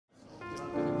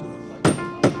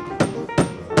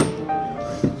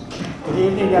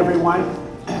evening, everyone,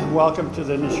 and welcome to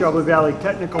the Nashoba Valley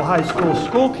Technical High School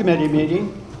School Committee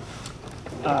meeting,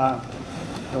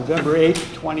 November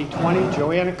 8th, 2020.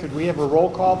 Joanna, could we have a roll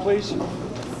call, please?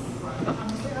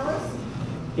 Mr. Ellis?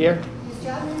 Here. Ms.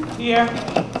 Chapman? Here.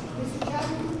 Mr.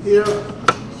 Chapman? Here.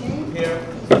 Mr. Shane? Here.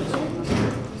 Mr.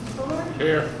 Fuller?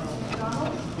 Here. Mr.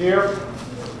 Donald? Here.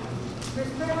 Chris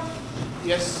Pratt?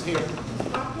 Yes, here.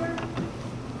 Mr. Proctor?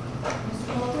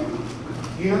 Mr. Bolton?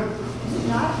 Here. Mr.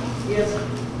 Knott? Yes.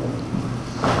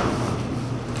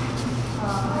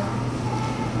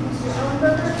 Mr.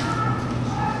 Ellenberger?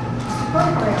 Mr.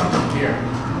 Coyle? Here.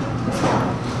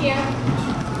 Here.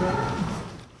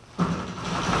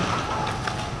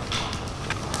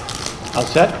 All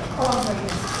set? Oh, I'm sorry,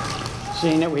 yes.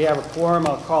 Seeing that we have a quorum,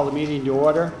 I'll call the meeting to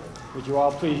order. Would you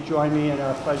all please join me in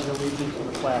our pledge of allegiance to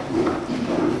the flag?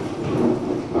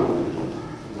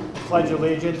 Pledge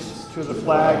allegiance to the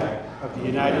flag of the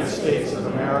United States of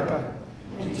America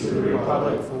and to the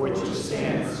republic for which it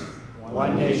stands,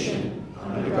 one nation,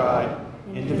 under God,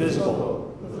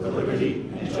 indivisible, with liberty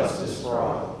and justice for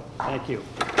all. Thank you.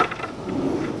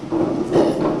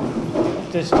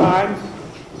 At this time,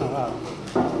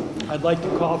 I'd like to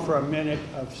call for a minute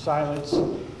of silence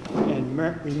in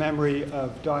memory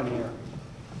of Don Air.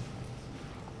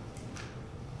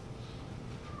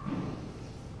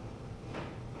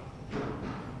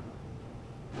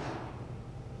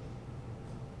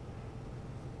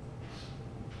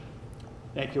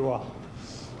 Thank you all.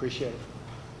 Appreciate it.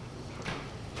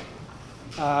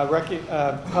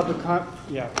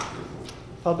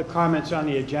 Public comments on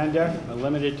the agenda are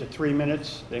limited to 3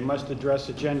 minutes. They must address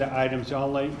agenda items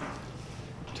only.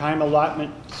 Time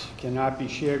allotments cannot be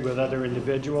shared with other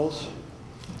individuals.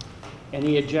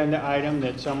 Any agenda item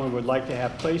that someone would like to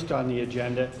have placed on the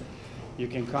agenda, you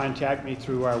can contact me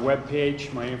through our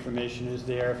webpage. My information is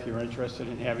there if you're interested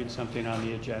in having something on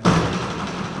the agenda.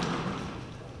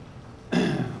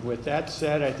 With that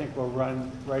said, I think we'll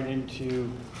run right into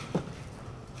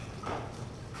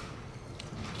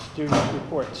student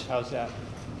reports. How's that?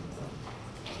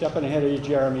 Stepping ahead of you,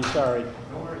 Jeremy, sorry.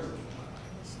 No worries.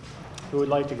 Who would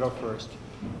like to go first?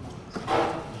 All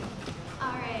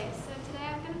right, so today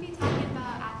I'm going to be talking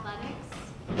about athletics.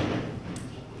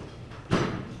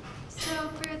 So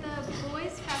for the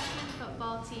boys freshman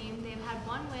football team, they've had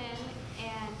 1 win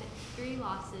and 3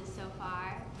 losses so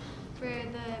far. For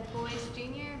the boys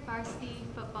junior varsity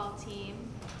football team,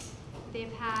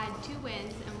 they've had 2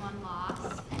 wins and 1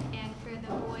 loss. And for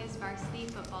the boys varsity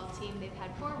football team, they've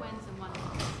had 4 wins and 1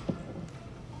 loss.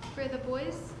 For the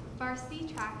boys varsity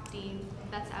track team,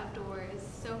 that's outdoors,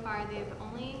 so far they've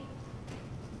only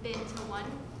been to 1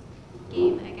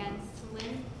 game against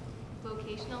Lynn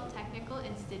Vocational Technical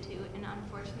Institute, and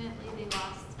unfortunately they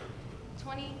lost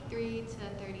 23 to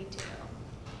 32.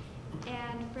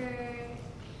 And for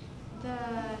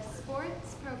the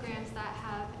sports programs that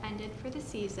have ended for the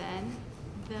season,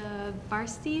 the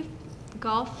varsity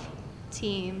golf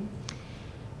team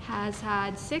has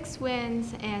had 6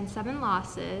 wins and 7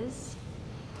 losses.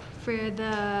 For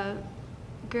the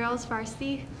girls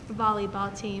varsity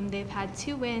volleyball team, they've had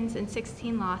 2 wins and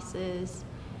 16 losses.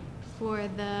 For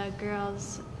the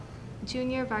girls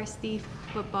junior varsity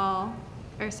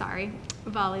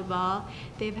volleyball,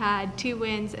 they've had 2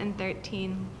 wins and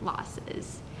 13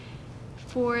 losses.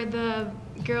 For the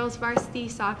girls varsity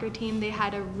soccer team, they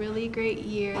had a really great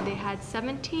year. They had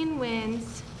 17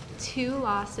 wins, 2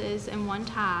 losses, and 1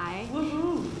 tie.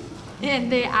 Woohoo!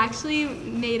 And they actually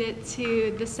made it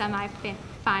to the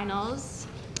semifinals,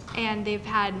 and they've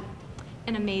had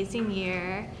an amazing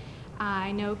year.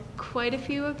 I know quite a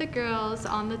few of the girls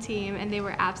on the team, and they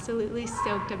were absolutely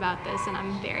stoked about this, and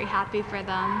I'm very happy for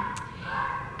them.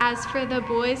 As for the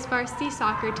boys varsity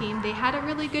soccer team, they had a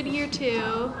really good year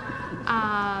too.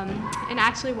 And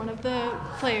actually one of the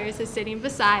players is sitting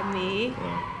beside me.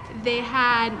 They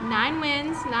had 9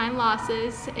 wins, 9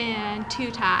 losses, and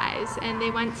 2 ties, and they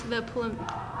went to the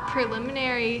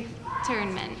preliminary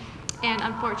tournament and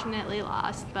unfortunately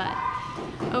lost, but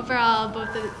overall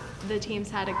both of the teams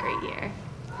had a great year.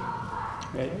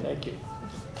 Great, thank you.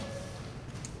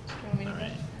 All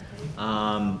right.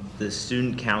 The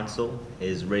student council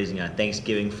is raising a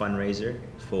Thanksgiving fundraiser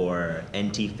for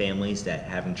NT families that are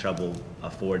having trouble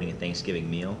affording a Thanksgiving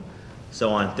meal. So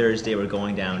on Thursday, we're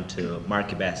going down to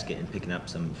Market Basket and picking up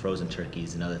some frozen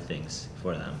turkeys and other things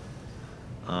for them.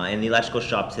 And the electrical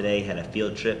shop today had a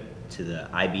field trip to the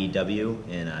IBW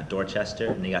in Dorchester,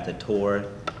 and they got to tour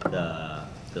the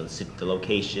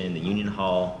location, the Union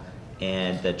Hall,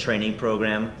 and the training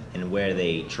program, and where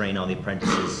they train all the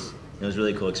apprentices. It was a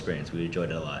really cool experience. We enjoyed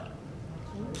it a lot.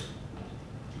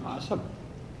 Awesome.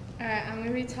 Alright, I'm going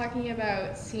to be talking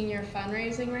about senior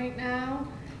fundraising right now.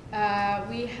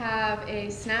 We have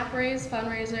a Snap Raise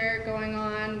fundraiser going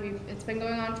on. It's been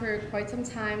going on for quite some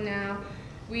time now.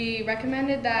 We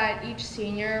recommended that each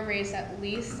senior raise at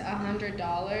least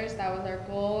 $100. That was our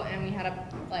goal, and we had a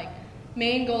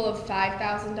main goal of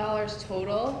 $5,000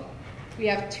 total. We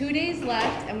have 2 days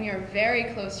left, and we are very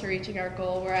close to reaching our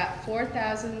goal. We're at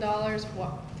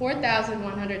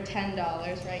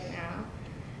 $4,110 right now.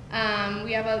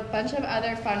 We have a bunch of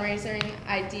other fundraising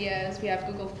ideas. We have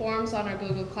Google Forms on our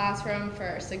Google Classroom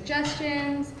for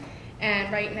suggestions,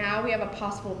 and right now we have a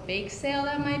possible bake sale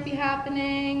that might be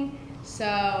happening.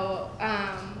 So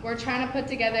we're trying to put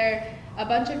together a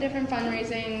bunch of different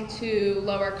fundraising to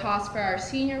lower costs for our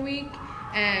senior week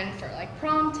and for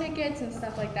prom tickets and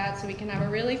stuff like that, so we can have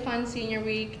a really fun senior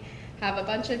week, have a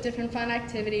bunch of different fun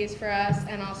activities for us,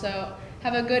 and also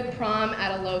have a good prom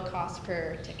at a low cost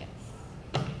per tickets.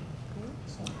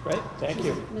 Great, thank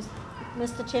you.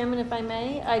 Mr. Chairman, if I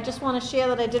may, I just want to share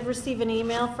that I did receive an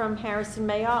email from Harrison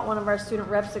Mayotte, one of our student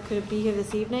reps that couldn't be here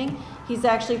this evening. He's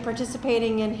actually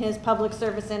participating in his public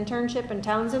service internship in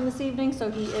Townsend this evening,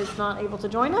 so he is not able to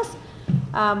join us.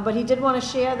 But he did want to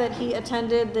share that he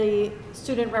attended the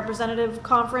student representative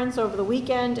conference over the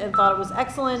weekend and thought it was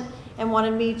excellent, and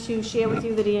wanted me to share with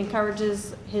you that he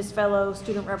encourages his fellow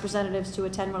student representatives to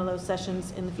attend one of those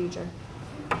sessions in the future.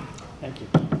 Thank you.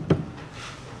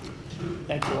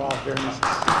 Thank you all very much.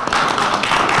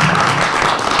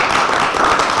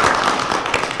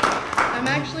 I'm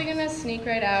actually going to sneak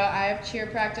right out. I have cheer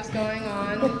practice going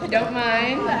on. If you don't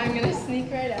mind, I'm going to sneak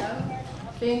right out.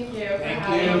 Thank you.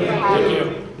 Thank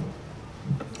you.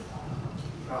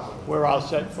 We're all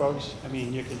set, folks. I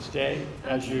mean, you can stay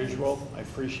as usual. I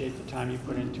appreciate the time you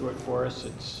put into it for us.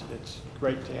 It's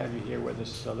great to have you here with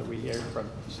us so that we hear from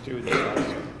students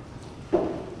also.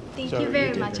 Thank you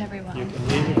very much, everyone. You can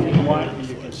leave if you want, or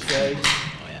you can stay. Oh,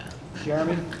 yeah.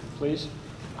 Jeremy, please.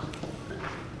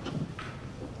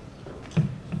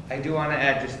 I do want to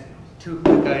add just 2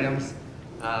 quick items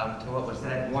to what was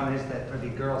said. One is that for the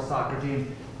girls soccer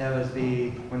team, that was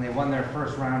when they won their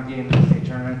first round game in the state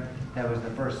tournament, that was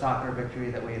the first soccer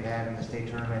victory that we've had in the state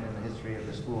tournament in the history of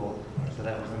the school. So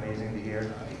that was amazing to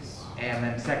hear. And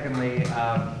then secondly,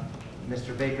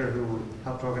 Mr. Baker, who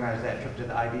helped organize that trip to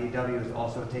the IBEW, is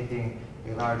also taking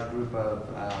a large group of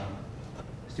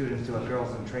students to a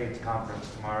Girls in Trades conference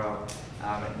tomorrow.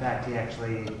 In fact, he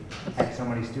actually had so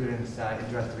many students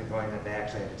interested in going that they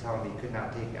actually had to tell him he could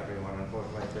not take everyone,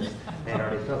 unfortunately, because they had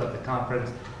already filled up the conference.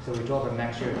 So we told him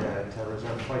next year to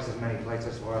reserve twice as many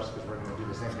places for us, because we're going to do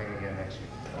the same thing again next year.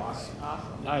 Awesome.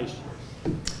 Nice.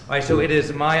 All right, so it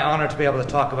is my honor to be able to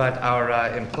talk about our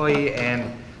employee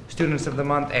and Students of the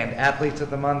Month and Athletes of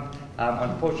the Month.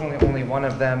 Unfortunately, only one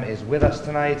of them is with us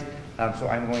tonight, so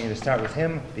I'm going to start with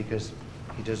him because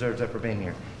he deserves it for being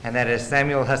here. And that is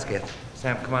Samuel Husketh.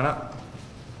 Sam, come on up.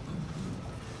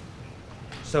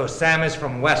 So Sam is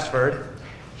from Westford.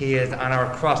 He is on our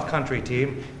cross-country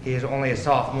team. He is only a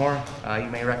sophomore. You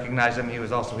may recognize him. He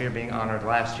was also here being honored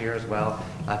last year as well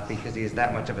because he is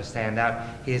that much of a standout.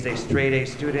 He is a straight-A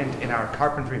student in our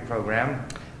carpentry program.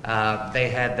 They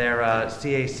had their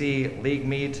CAC league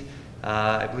meet,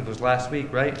 I believe it was last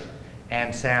week, right?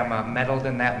 And Sam medaled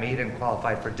in that meet and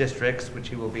qualified for districts, which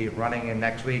he will be running in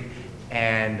next week.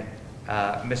 And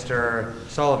Mr.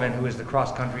 Sullivan, who is the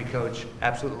cross-country coach,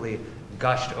 absolutely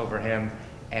gushed over him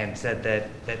and said that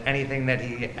anything that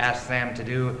he asks Sam to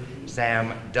do,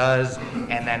 Sam does,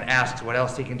 and then asks what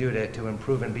else he can do to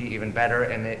improve and be even better,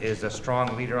 and is a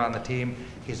strong leader on the team.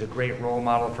 He's a great role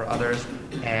model for others,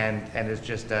 and is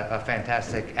just a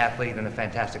fantastic athlete and a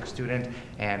fantastic student,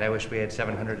 and I wish we had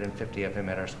 750 of him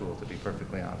at our school, to be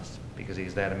perfectly honest, because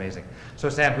he's that amazing. So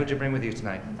Sam, who'd you bring with you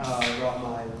tonight? I brought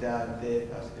my dad, Dave.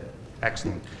 That's good.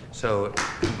 Excellent. So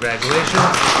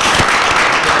congratulations.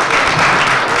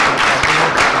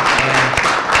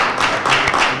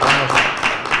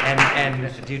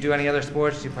 And do you do any other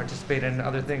sports? Do you participate in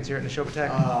other things here at Nashoba Tech?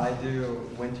 I do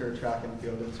winter track and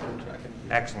field and spring track and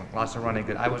field. Excellent. Lots of running.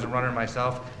 Good. I was a runner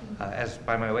myself. As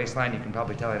by my waistline, you can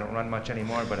probably tell I don't run much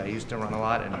anymore, but I used to run a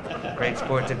lot, and great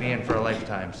sport to be in for a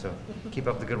lifetime. So keep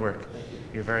up the good work.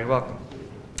 You're very welcome.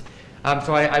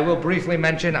 So I will briefly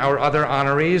mention our other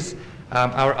honorees.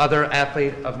 Our other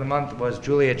athlete of the month was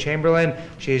Julia Chamberlain.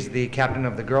 She's the captain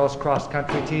of the girls cross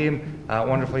country team.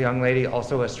 Wonderful young lady,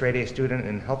 also a straight A student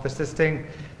in health assisting.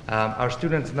 Our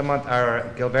students of the month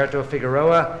are Gilberto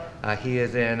Figueroa. He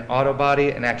is in auto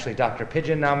body, and actually Dr.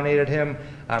 Pigeon nominated him.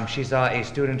 She saw a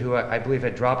student who I believe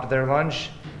had dropped their lunch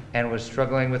and was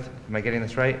struggling with, am I getting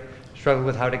this right? Struggled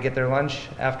with how to get their lunch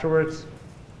afterwards.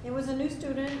 It was a new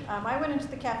student. I went into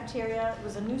the cafeteria. It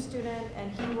was a new student,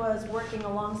 and he was working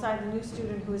alongside the new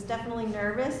student who was definitely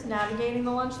nervous navigating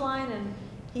the lunch line, and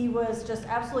he was just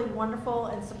absolutely wonderful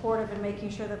and supportive in making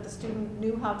sure that the student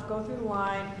knew how to go through the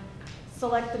line,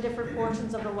 select the different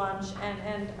portions of the lunch,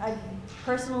 and I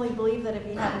personally believe that if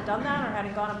he hadn't done that or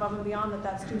hadn't gone above and beyond,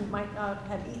 that student might not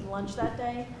have eaten lunch that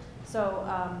day. So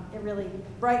it really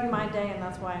brightened my day, and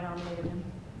that's why I nominated him.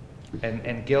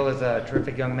 And Gil is a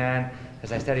terrific young man.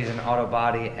 As I said, he's an auto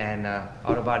body, and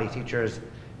auto body teachers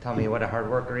tell me what a hard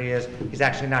worker he is. He's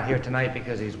actually not here tonight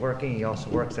because he's working. He also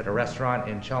works at a restaurant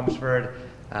in Chelmsford.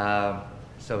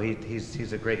 So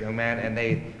he's a great young man, and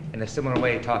they, in a similar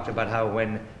way, talked about how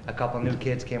when a couple new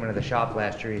kids came into the shop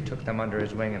last year, he took them under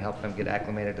his wing and helped them get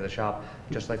acclimated to the shop,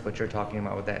 just like what you're talking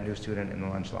about with that new student in the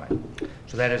lunch line.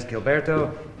 So that is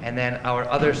Gilberto, and then our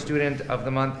other student of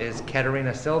the month is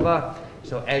Katerina Silva.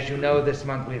 So as you know, this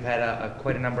month we've had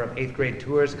quite a number of 8th grade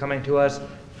tours coming to us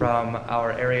from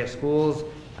our area schools,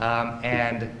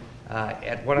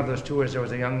 at one of those tours, there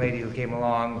was a young lady who came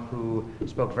along who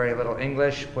spoke very little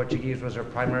English. Portuguese was her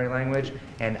primary language,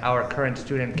 and our current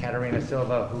student, Katerina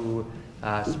Silva, who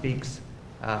speaks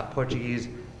Portuguese,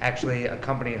 actually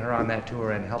accompanied her on that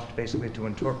tour and helped basically to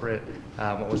interpret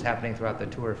what was happening throughout the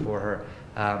tour for her.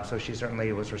 So she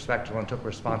certainly was respectful and took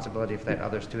responsibility for that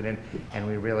other student, and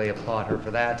we really applaud her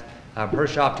for that. Her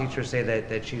shop teachers say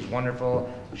that she's wonderful.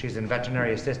 She's in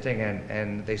veterinary assisting,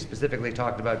 and they specifically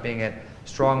talked about being at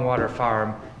Strongwater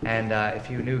Farm. And if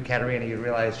you knew Katerina, you'd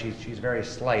realize she's very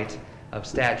slight of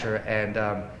stature, and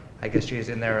I guess she's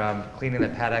in there cleaning the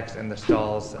paddocks and the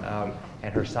stalls,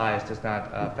 and her size does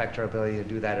not affect her ability to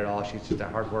do that at all. She's just a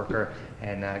hard worker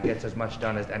and gets as much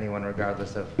done as anyone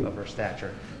regardless of her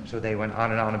stature. So they went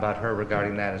on and on about her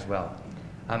regarding that as well.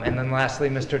 And then lastly,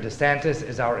 Mr. DeSantis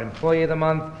is our Employee of the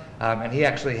Month, and he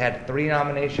actually had 3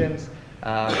 nominations.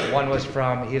 One was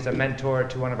he is a mentor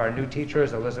to one of our new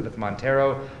teachers, Elizabeth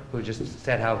Montero, who just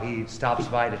said how he stops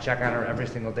by to check on her every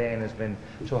single day and has been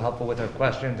so helpful with her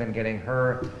questions and getting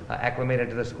her acclimated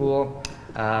to the school.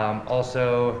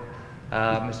 Also,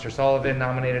 Mr. Sullivan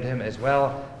nominated him as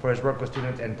well for his work with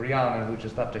students, and Brianna, who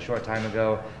just left a short time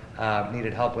ago,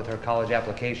 needed help with her college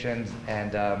applications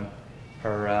and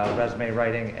her resume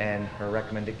writing and her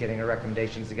getting her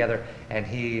recommendations together, and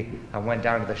he went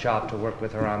down to the shop to work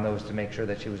with her on those to make sure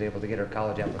that she was able to get her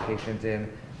college applications in,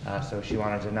 so she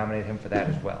wanted to nominate him for that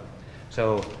as well.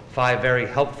 So 5 very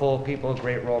helpful people,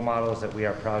 great role models that we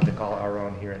are proud to call our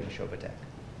own here at Nashoba Tech.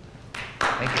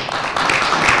 Thank you.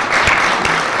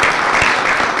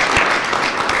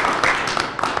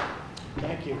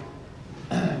 Thank you.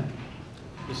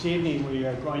 This evening we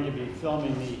are going to be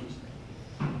filming the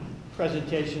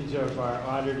presentations of our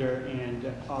auditor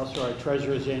and also our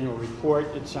treasurer's annual report.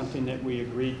 It's something that we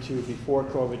agreed to before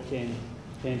COVID came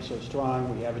so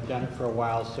strong. We haven't done it for a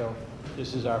while, so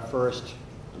this is our first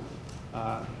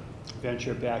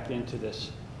venture back into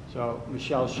this. So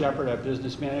Michelle Shepard, our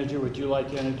business manager, would you like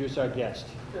to introduce our guest?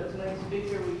 So tonight's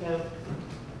speaker, we have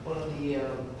one of the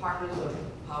partners of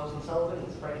Howes and Sullivan,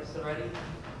 it's Frank Soretti.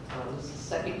 This is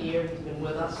the 2nd year he's been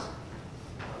with us.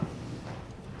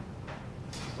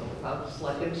 So I'll just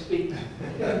let him speak. To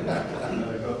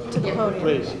the podium.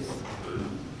 Please.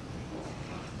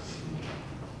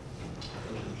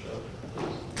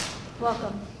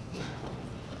 Welcome.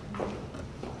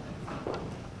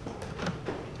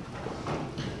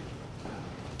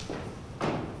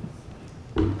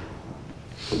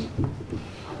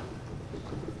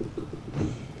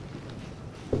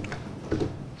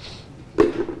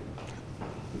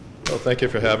 Well, thank you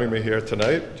for having me here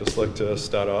tonight. Just like to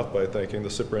start off by thanking the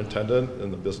superintendent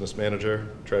and the business manager,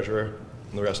 treasurer,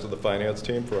 and the rest of the finance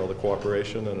team for all the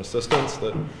cooperation and assistance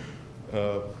that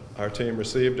our team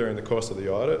received during the course of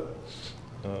the audit.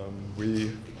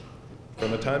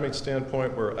 From a timing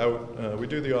standpoint, we're out, we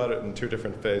do the audit in 2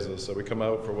 different phases. So we come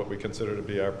out for what we consider to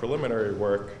be our preliminary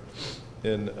work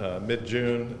in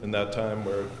mid-June. In that time,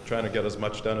 we're trying to get as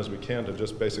much done as we can to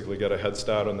just basically get a head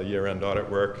start on the year-end audit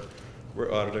work.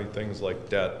 We're auditing things like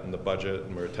debt and the budget,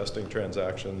 and we're testing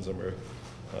transactions, and we're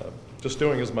just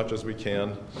doing as much as we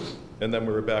can. And then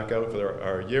we were back out for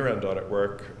our year-end audit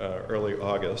work early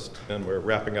August, and we're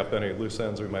wrapping up any loose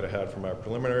ends we might have had from our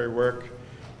preliminary work.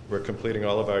 We're completing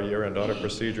all of our year-end audit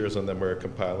procedures, and then we're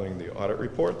compiling the audit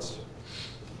reports.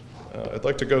 I'd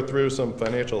like to go through some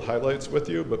financial highlights with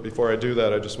you, but before I do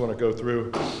that, I just want to go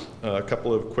through a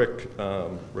couple of quick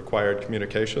required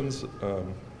communications.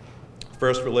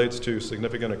 First relates to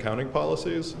significant accounting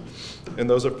policies, and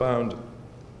those are found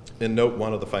in Note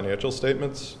 1 of the financial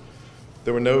statements.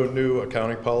 There were no new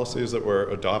accounting policies that were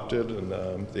adopted,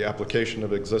 and the application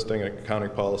of existing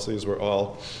accounting policies were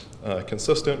all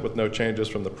consistent with no changes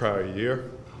from the prior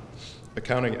year.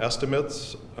 Accounting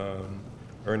estimates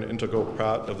are an integral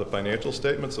part of the financial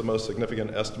statements. The most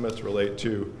significant estimates relate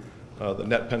to the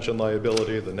net pension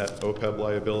liability, the net OPEB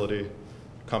liability,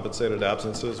 compensated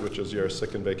absences, which is your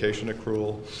sick and vacation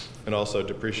accrual, and also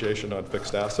depreciation on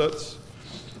fixed assets.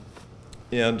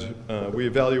 And we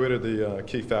evaluated the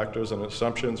key factors and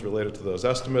assumptions related to those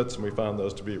estimates, and we found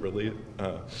those to be really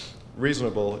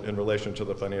reasonable in relation to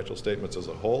the financial statements as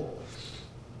a whole.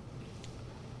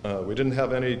 We didn't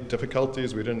have any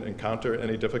difficulties. We didn't encounter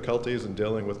any difficulties in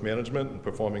dealing with management and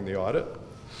performing the audit.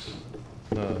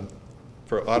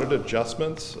 For audit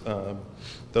adjustments,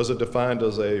 those are defined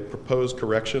as a proposed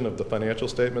correction of the financial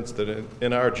statements that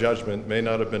in our judgment may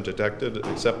not have been detected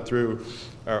except through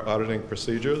our auditing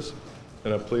procedures.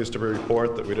 And I'm pleased to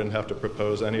report that we didn't have to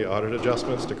propose any audit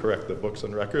adjustments to correct the books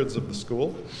and records of the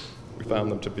school. We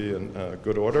found them to be in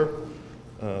good order.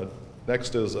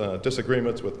 Next is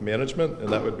disagreements with management, and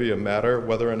that would be a matter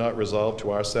whether or not resolved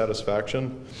to our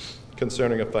satisfaction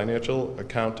concerning a financial,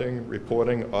 accounting,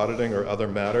 reporting, auditing, or other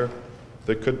matter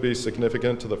that could be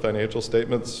significant to the financial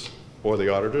statements or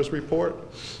the auditor's report.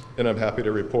 And I'm happy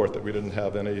to report that we didn't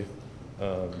have any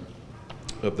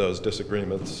of those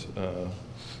disagreements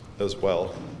as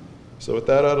well. So with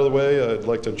that out of the way, I'd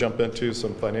like to jump into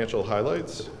some financial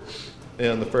highlights.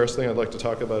 And the first thing I'd like to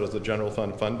talk about is the general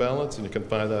fund balance, and you can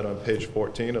find that on page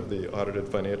 14 of the audited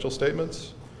financial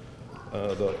statements.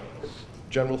 The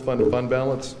general fund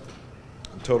balance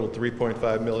totaled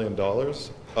 $3.5 million.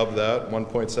 Of that,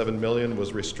 $1.7 million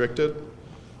was restricted.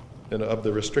 And of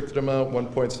the restricted amount,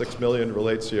 $1.6 million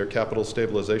relates to your capital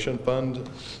stabilization fund,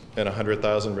 and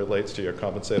 $100,000 relates to your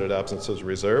compensated absences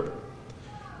reserve.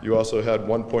 You also had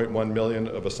 $1.1 million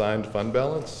of assigned fund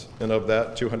balance, and of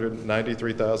that,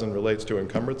 $293,000 relates to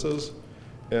encumbrances,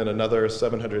 and another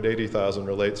 $780,000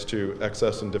 relates to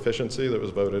excess and deficiency that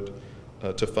was voted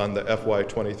to fund the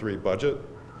FY23 budget.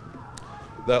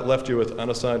 That left you with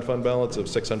unassigned fund balance of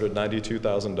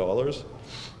 $692,000.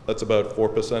 That's about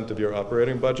 4% of your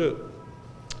operating budget,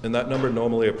 and that number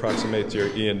normally approximates your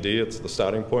E&D. It's the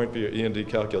starting point for your E&D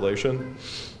calculation.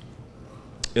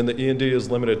 And the E&D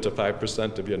is limited to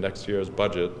 5% of your next year's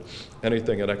budget.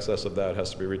 Anything in excess of that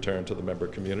has to be returned to the member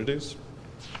communities.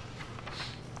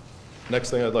 Next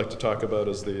thing I'd like to talk about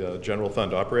is the general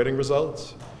fund operating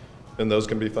results. And those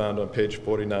can be found on page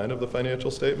 49 of the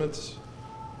financial statements.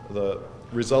 The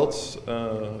results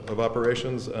of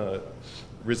operations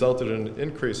resulted in an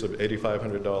increase of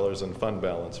 $8,500 in fund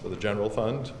balance for the general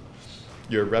fund.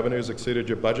 Your revenues exceeded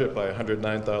your budget by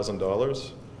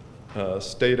 $109,000.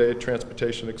 State aid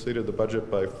transportation exceeded the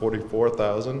budget by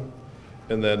 $44,000,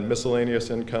 and then miscellaneous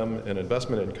income and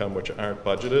investment income, which aren't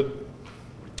budgeted,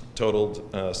 totaled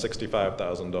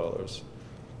 $65,000.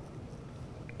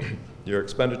 Your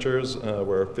expenditures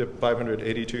were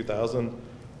 $582,000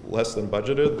 less than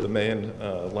budgeted. The main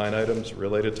line items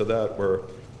related to that were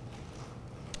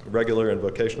regular and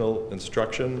vocational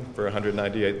instruction for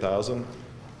 $198,000,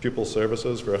 pupil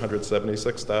services for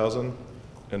 $176,000,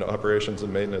 and operations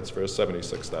and maintenance for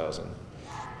 $76,000.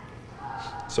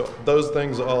 So those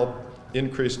things all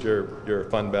increased your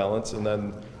fund balance, and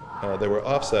then they were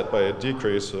offset by a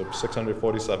decrease of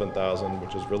 $647,000,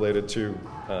 which is related to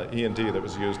E&D that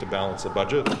was used to balance the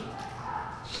budget.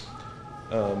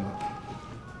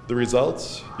 The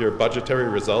results, your budgetary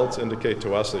results, indicate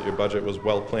to us that your budget was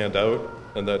well planned out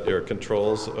and that your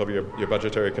controls of your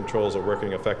budgetary controls are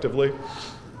working effectively.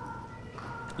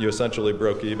 You essentially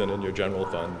broke even in your general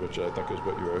fund, which I think is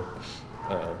what you were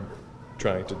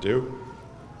trying to do.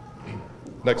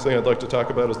 Next thing I'd like to talk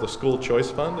about is the school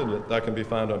choice fund, and that can be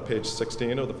found on page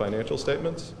 16 of the financial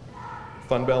statements.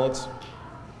 Fund balance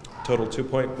totaled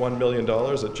 $2.1 million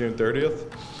at June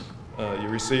 30th. You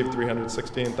received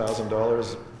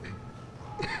 $316,000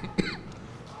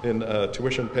 in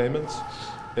tuition payments,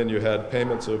 and you had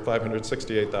payments of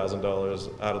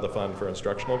 $568,000 out of the fund for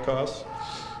instructional costs.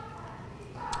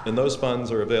 And those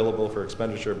funds are available for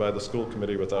expenditure by the school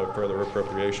committee without further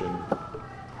appropriation.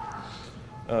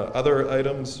 Other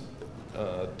items,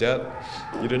 debt.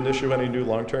 You didn't issue any new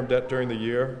long-term debt during the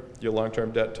year. Your long-term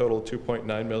debt totaled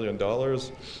 $2.9 million,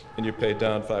 and you paid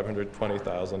down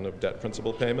 $520,000 of debt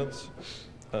principal payments.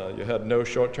 You had no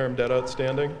short-term debt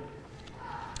outstanding.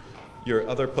 Your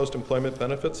other post-employment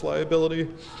benefits liability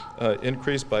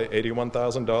increased by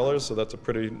 $81,000, so that's a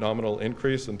pretty nominal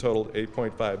increase, and totaled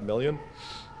 $8.5 million.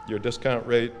 Your discount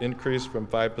rate increased from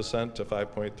 5% to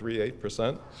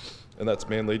 5.38%, and that's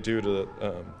mainly due to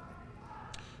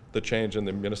the change in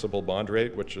the municipal bond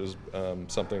rate, which is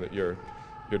something that you're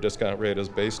your discount rate is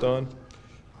based on.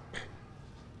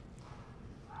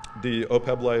 The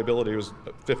OPEB liability was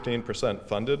 15%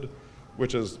 funded,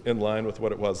 which is in line with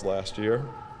what it was last year.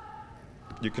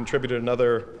 You contributed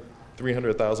another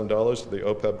 $300,000 to the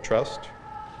OPEB trust,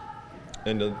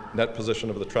 and the net position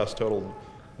of the trust totaled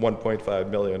 $1.5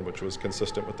 million, which was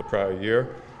consistent with the prior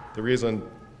year. The reason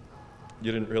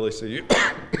you didn't really see,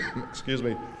 excuse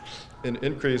me, an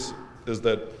increase is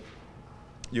that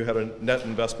you had a net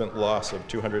investment loss of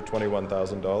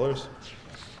 $221,000.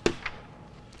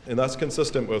 And that's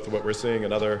consistent with what we're seeing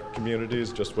in other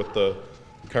communities, just with the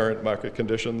current market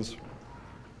conditions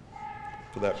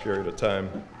for that period of time.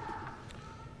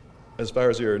 As far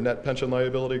as your net pension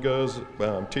liability goes,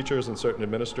 teachers and certain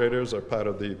administrators are part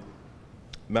of the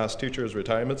Mass Teachers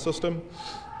Retirement System.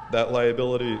 That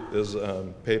liability is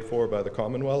paid for by the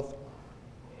Commonwealth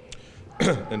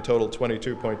in total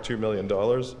 $22.2 million.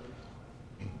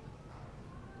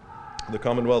 The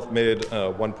Commonwealth made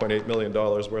 $1.8 million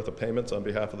worth of payments on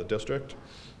behalf of the district.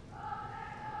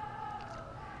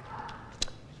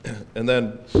 And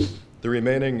then the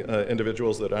remaining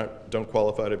individuals that don't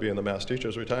qualify to be in the Mass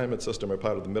Teachers Retirement System are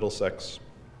part of the Middlesex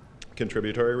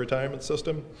Contributory Retirement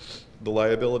System. The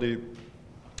liability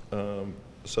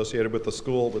associated with the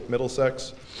school with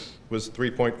Middlesex was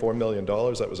 $3.4 million.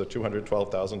 That was a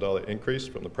 $212,000 increase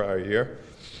from the prior year.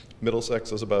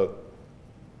 Middlesex is about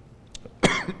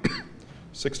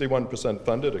 61%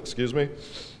 funded, excuse me.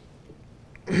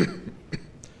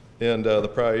 And the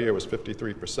prior year was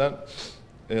 53%.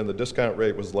 And the discount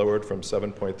rate was lowered from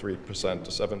 7.3%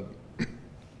 to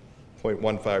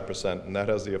 7.15%, and that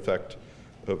has the effect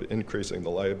of increasing the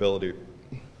liability.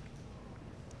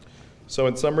 So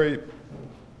in summary,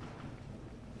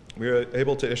 we were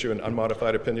able to issue an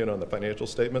unmodified opinion on the financial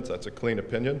statements. That's a clean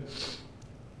opinion.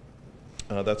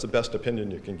 That's the best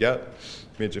opinion you can get.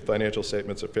 It means your financial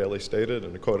statements are fairly stated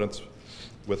in accordance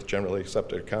with generally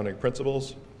accepted accounting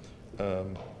principles.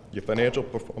 Your financial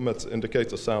performance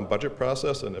indicates a sound budget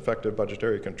process and effective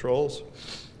budgetary controls.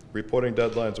 Reporting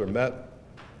deadlines were met.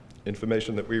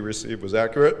 Information that we received was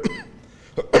accurate.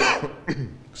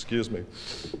 Excuse me.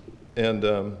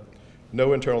 And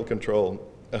no internal control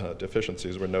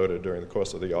deficiencies were noted during the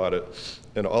course of the audit.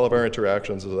 And all of our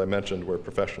interactions, as I mentioned, were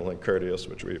professional and courteous,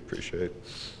 which we appreciate.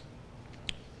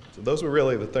 So those were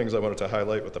really the things I wanted to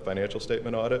highlight with the financial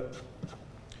statement audit.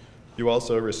 You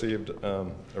also received a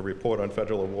report on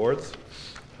federal awards.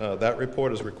 That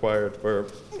report is required for,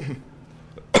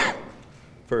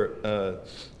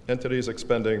 entities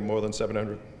expending more than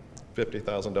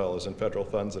 $750,000 in federal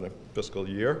funds in a fiscal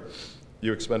year.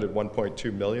 You expended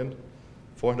 $1.2 million.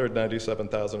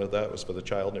 $497,000 of that was for the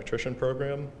child nutrition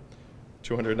program,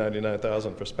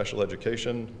 $299,000 for special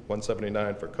education,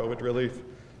 $179,000 for COVID relief,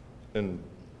 and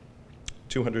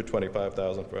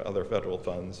 $225,000 for other federal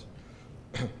funds.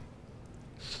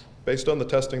 Based on the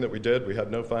testing that we did, we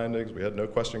had no findings, we had no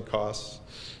question costs,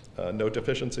 no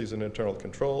deficiencies in internal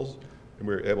controls, and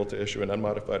we were able to issue an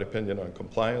unmodified opinion on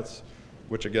compliance,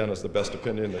 which again is the best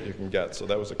opinion that you can get. So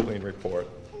that was a clean report,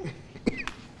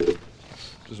 which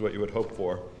is what you would hope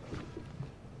for.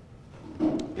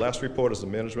 Last report is the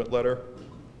management letter.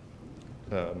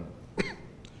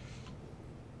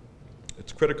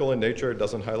 It's critical in nature. It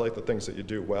doesn't highlight the things that you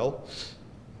do well.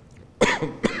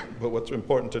 But what's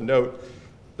important to note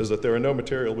is that there are no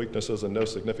material weaknesses and no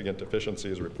significant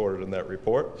deficiencies reported in that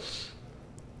report.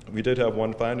 We did have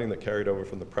one finding that carried over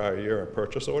from the prior year in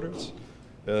purchase orders.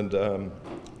 And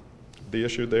the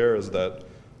issue there is that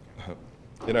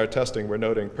in our testing, we're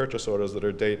noting purchase orders that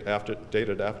are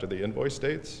dated after the invoice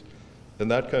dates. And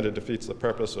that kind of defeats the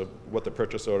purpose of what the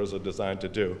purchase orders are designed to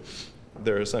do.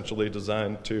 They're essentially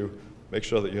designed to make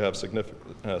sure that you have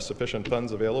sufficient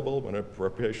funds available when an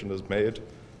appropriation is made,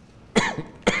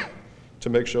 to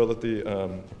make sure that the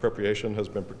appropriation has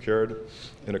been procured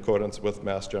in accordance with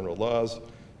Mass General laws,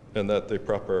 and that the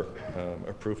proper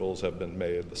approvals have been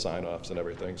made, the sign-offs and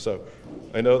everything. So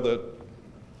I know that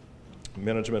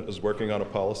management is working on a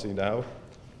policy now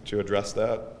to address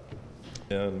that,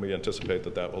 and we anticipate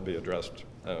that that will be addressed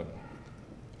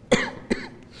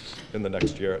in the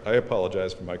next year. I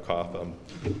apologize for my cough. I'm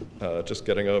just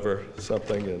getting over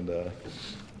something and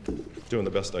doing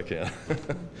the best I can.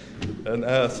 And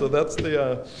so that's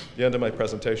the end of my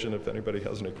presentation. If anybody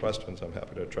has any questions, I'm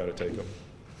happy to try to take them.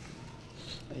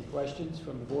 Any questions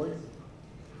from the board?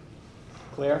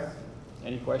 Claire,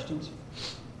 any questions?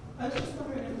 I was just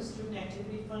wondering if the student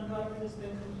activity fund audit has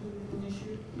been completed and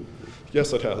issued?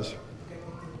 Yes, it has.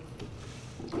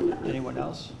 Anyone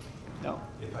else? No?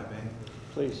 If I may?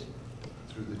 Please.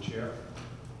 Through the chair.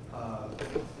 I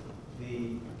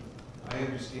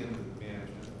understand that the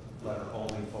management letter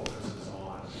only focuses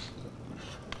on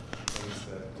things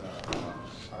that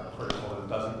are critical and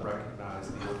doesn't recognize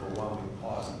the overwhelming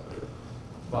positive.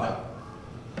 But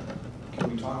can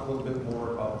we talk a little bit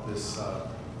more about this?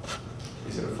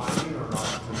 Is it a finding or an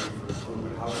opportunity for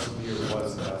improvement? How severe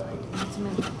was that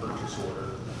with the purchase order?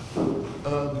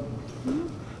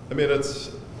 I mean,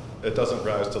 it doesn't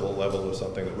rise to the level of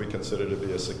something that we consider to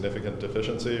be a significant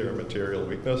deficiency or material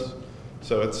weakness.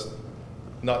 So it's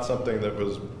not something that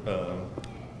was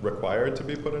required to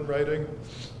be put in writing,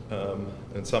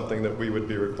 and something that we would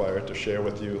be required to share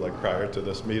with you like prior to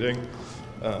this meeting.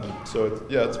 So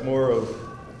it's more of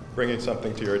bringing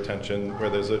something to your attention where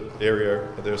there's an area,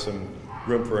 there's some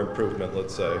room for improvement,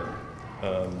 let's say.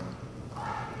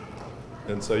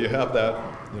 And so you have that,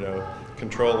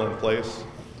 control in place,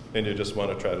 and you just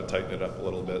want to try to tighten it up a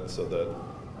little bit so that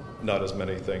not as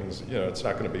many things, it's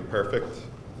not going to be perfect,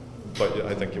 but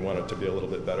I think you want it to be a little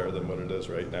bit better than what it is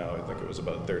right now. I think it was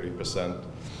about 30%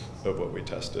 of what we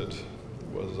tested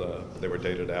was, they were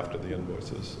dated after the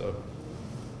invoices, so.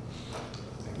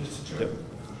 Mr. Chair. Yep.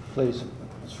 Please.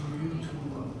 Through you to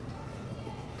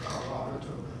our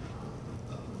auditor.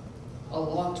 A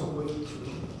lot to wade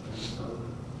through.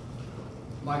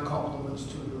 My compliments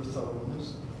to your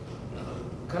thoroughness.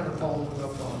 Kind of following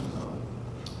up on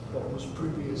what was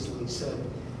previously said.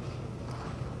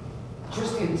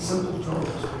 Just in simple terms,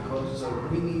 because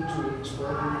we need to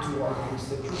explain to our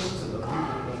constituents and the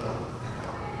people that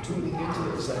are tuning into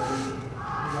this that we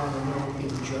want to know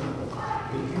in general.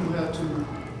 If you had to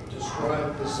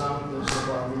describe the soundness of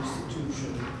our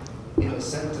institution in a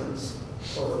sentence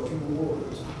or a few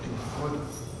words,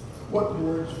 what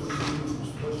words would you use?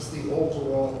 What's the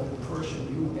overall impression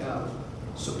you have,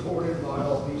 supported by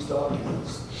all these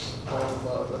documents,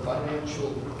 of the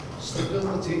financial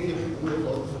stability, if you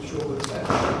will, of Nashoba Tech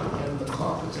and the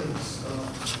competence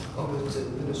of its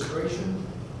administration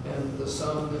and the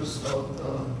soundness of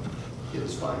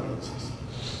its finances?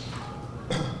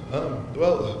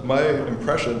 Well, my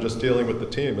impression just dealing with the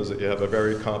team is that you have a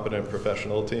very competent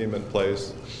professional team in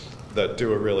place that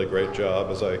do a really great job.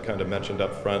 As I kind of mentioned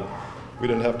up front, we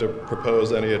didn't have to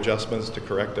propose any adjustments to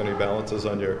correct any balances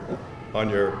on your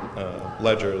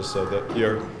ledgers, so that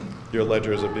your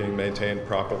ledgers are being maintained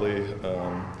properly.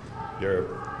 You're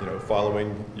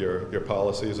following your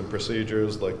policies and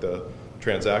procedures, like the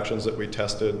transactions that we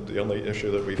tested. The only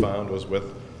issue that we found was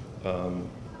with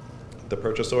the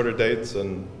purchase order dates,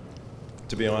 and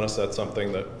to be honest, that's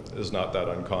something that is not that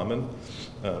uncommon,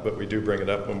 but we do bring it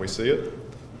up when we see it.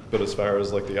 But as far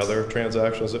as like the other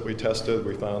transactions that we tested,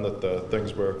 we found that the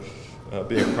things were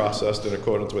being processed in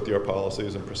accordance with your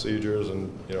policies and procedures,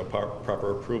 and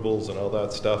proper approvals and all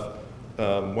that stuff.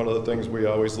 One of the things we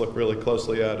always look really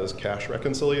closely at is cash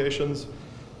reconciliations.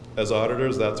 As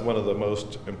auditors, that's one of the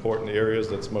most important areas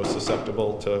that's most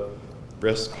susceptible to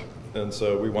risk, and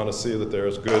so we want to see that there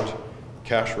is good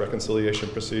cash reconciliation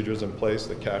procedures in place,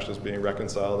 that cash is being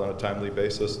reconciled on a timely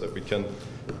basis, that we can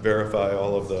verify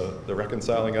all of the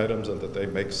reconciling items and that they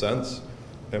make sense.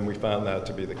 And we found that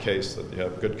to be the case, that you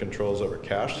have good controls over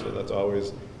cash, so that's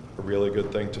always a really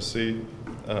good thing to see.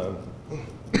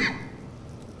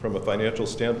 From a financial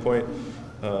standpoint,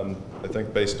 I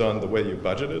think based on the way you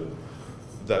budgeted,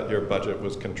 that your budget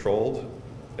was controlled,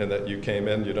 and that you came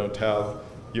in,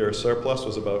 your surplus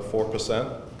was about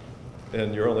 4%,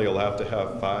 and you're only allowed to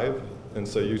have 5%, and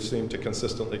so you seem to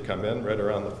consistently come in right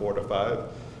around the 4 to 5.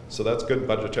 So that's good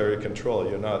budgetary control.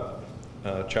 You're not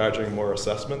charging more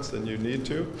assessments than you need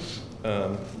to,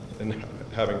 and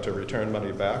having to return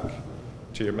money back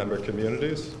to your member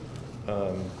communities.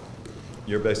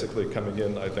 You're basically coming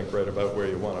in, I think, right about where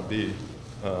you want to be,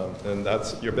 and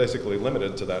you're basically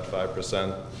limited to that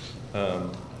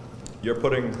 5%. You're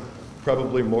putting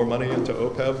probably more money into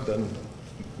OPEB than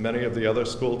many of the other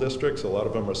school districts. A lot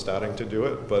of them are starting to do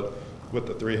it, but with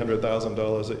the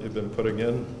 $300,000 that you've been putting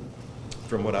in,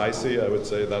 from what I see, I would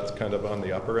say that's kind of on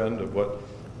the upper end of what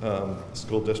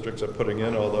school districts are putting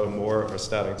in, although more are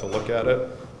starting to look at it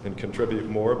and contribute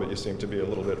more, but you seem to be a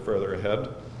little bit further ahead.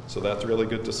 So that's really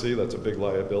good to see. That's a big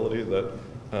liability that,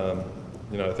 I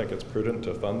think it's prudent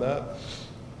to fund that.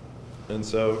 And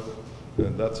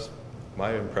that's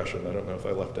my impression. I don't know if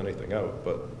I left anything out,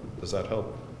 but does that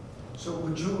help? So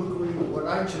would you agree, what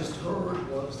I just heard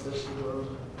was that you were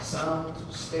sound,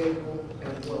 stable,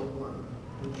 and well-run?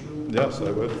 Would you Yes, I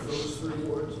agree would. with those 3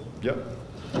 words? Yep.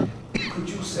 Could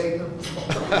you say them?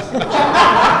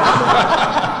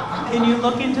 Can you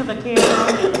look into the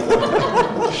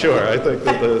camera? Sure, I think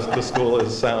that the school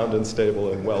is sound and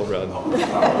stable and well-run.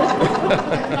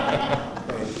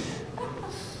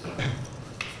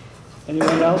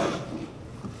 Anyone else?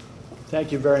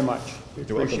 Thank you very much. We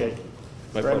You're welcome. appreciate it.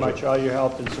 My very pleasure. much, all your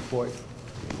help and support.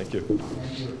 Thank you.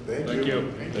 Thank you. Thank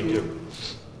you. Thank you.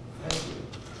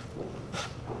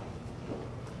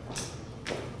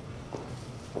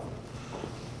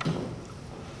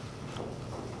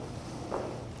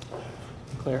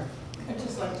 Claire? I'd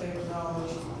just like to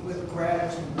acknowledge with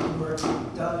gratitude the work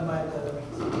done by the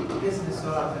business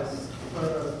office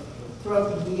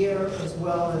throughout the year, as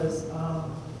well as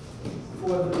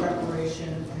for the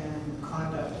preparation and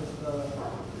conduct of the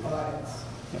audits.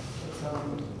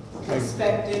 It's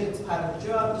expected, it's part of the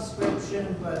job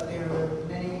description, but there are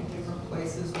many different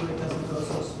places where it doesn't go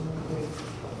so smoothly,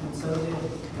 and so did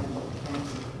it. Thank you.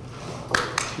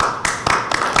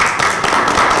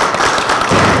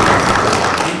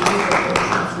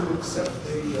 To accept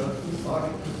the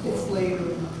audit. It's later in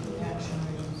the action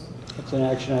items. It's an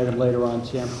action item later on,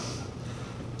 Sam.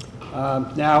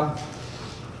 Now,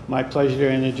 my pleasure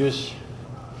to introduce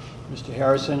Mr.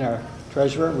 Harrison, our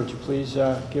treasurer. Would you please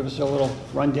give us a little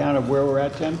rundown of where we're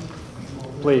at, Tim?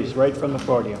 Please, right from the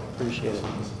podium. Appreciate it.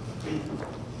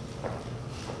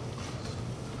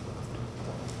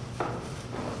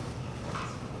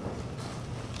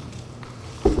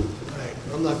 Right,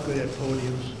 I'm not good at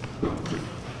podiums.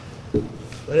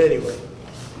 But anyway,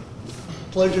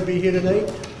 pleasure to be here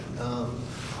tonight.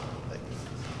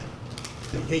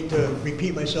 I hate to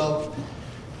repeat myself.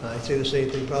 I say the same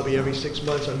thing probably every 6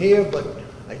 months I'm here, but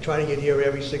I try to get here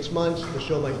every 6 months to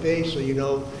show my face so you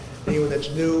know, anyone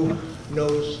that's new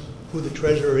knows who the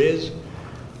treasurer is,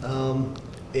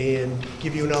 and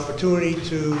give you an opportunity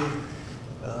to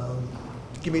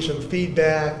give me some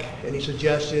feedback, any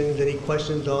suggestions, any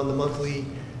questions on the monthly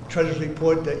treasurer's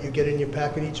report that you get in your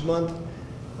packet each month.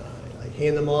 I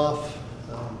hand them off,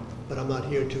 but I'm not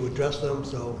here to address them,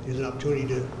 so here's an opportunity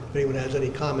to, if anyone has any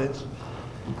comments,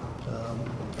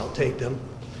 I'll take them.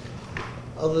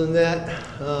 Other than that,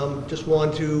 just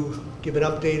want to give an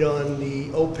update on the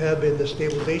OPEB and the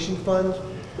stabilization funds.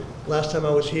 Last time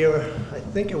I was here, I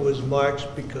think it was March,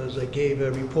 because I gave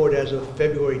a report as of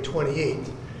February 28th.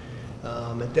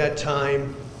 At that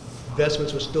time,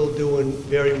 investments were still doing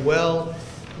very well.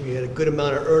 We had a good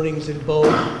amount of earnings in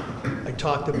both. I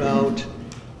talked about,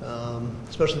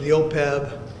 especially the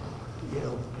OPEB, you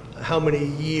know, how many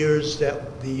years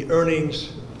that the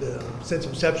earnings since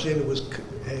inception was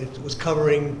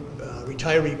covering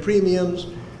retiree premiums.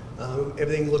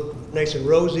 Everything looked nice and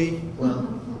rosy. Well,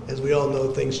 as we all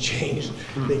know, things changed.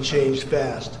 They changed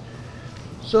fast.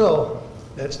 So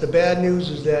that's the bad news,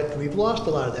 is that we've lost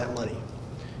a lot of that money.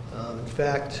 In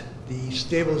fact, the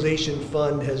stabilization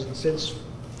fund has, since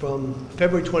from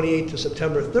February 28th to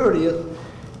September 30th,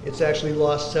 it's actually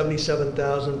lost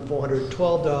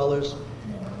 $77,412,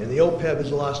 and the OPEB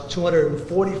has lost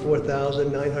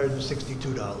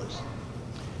 $244,962.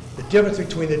 The difference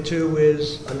between the two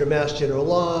is, under Mass General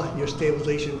Law, your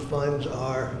stabilization funds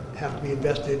have to be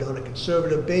invested on a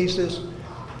conservative basis.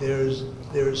 There's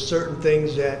certain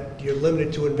things that you're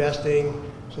limited to investing,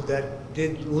 so that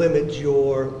did limit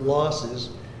your losses,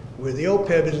 where the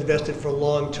OPEB is invested for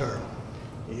long term.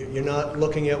 You're not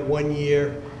looking at 1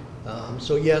 year.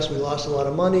 So yes, we lost a lot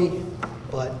of money,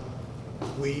 but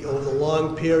over the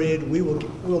long period,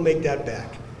 we'll make that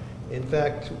back. In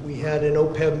fact, we had an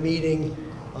OPEB meeting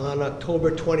on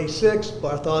October 26th.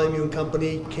 Bartholomew and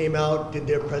Company came out, did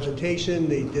their presentation.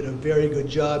 They did a very good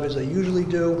job, as they usually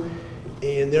do,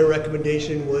 and their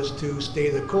recommendation was to stay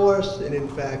the course, and in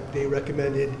fact, they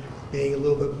recommended being a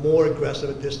little bit more aggressive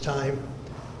at this time,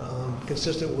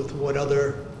 consistent with what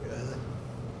other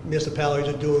municipalities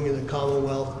are doing in the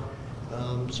Commonwealth.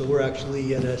 So we're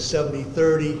actually at a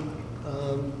 70-30,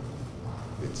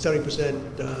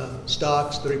 70%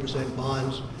 stocks, 30%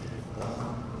 bonds.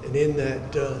 And in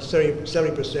that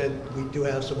 70%, we do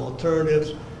have some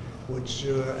alternatives, which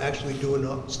are actually doing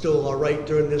still all right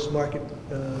during this market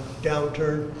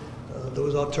downturn.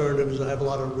 Those alternatives have a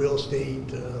lot of real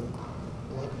estate,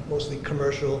 mostly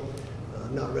commercial,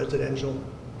 not residential.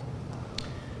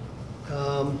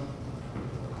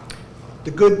 The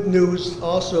good news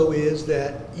also is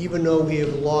that even though we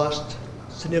have lost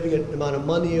a significant amount of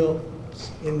money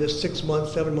in this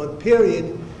 6-month, 7-month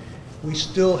period, we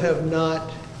still have not,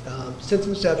 since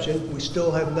inception, we still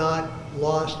have not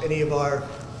lost any of our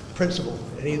principal,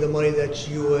 any of the money that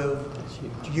you have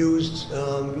used,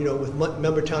 you know, with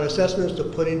member town assessments to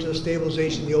put into the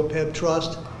stabilization, the OPEB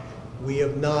trust. We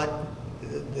have not,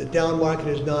 the down market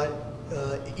has not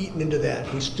eaten into that.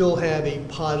 We still have a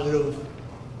positive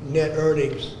net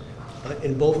earnings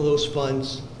in both of those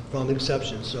funds from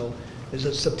inception. So as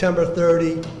of September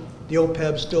 30, the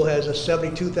OPEB still has a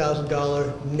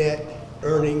 $72,000 net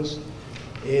earnings,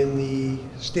 and the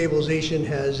stabilization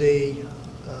has a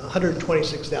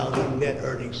 $126,000 net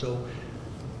earnings. So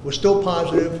we're still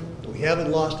positive. We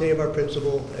haven't lost any of our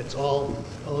principal. It's all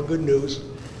good news.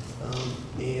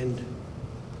 And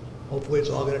hopefully it's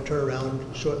all going to turn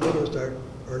around shortly and start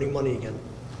earning money again.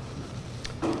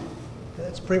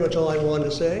 That's pretty much all I wanted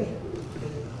to say.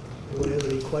 Anyone have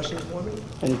any questions for me?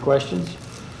 Any questions?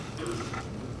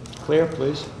 Claire,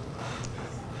 please.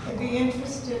 I'd be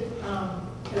interested,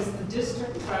 as the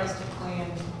district tries to plan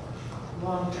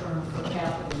long-term for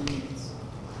capital needs,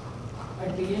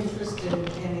 I'd be interested in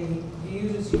any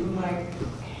views you might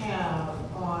have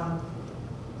on,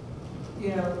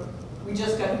 you know, we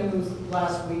just got news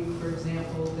last week, for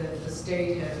example, that the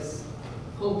state has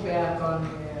pulled back on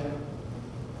their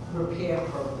repair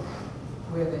program,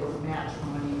 where they match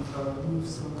money for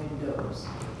roofs and windows.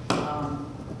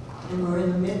 And we're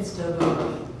in the midst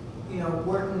of, you know,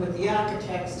 working with the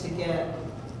architects to get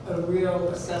a real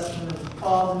assessment of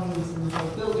all the needs in the whole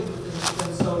building, because it's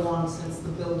been so long since the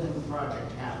building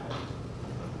project happened.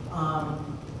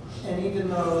 And even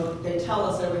though they tell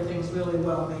us everything's really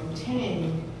well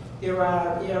maintained, there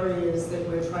are areas that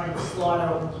we're trying to slot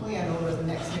out and plan over the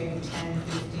next maybe 10,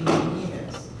 15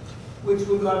 years, which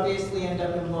would obviously end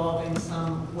up involving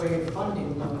some way of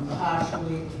funding them,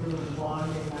 partially through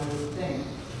bonding, I would think.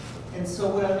 And so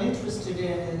what I'm interested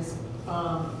in is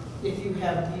if you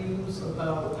have views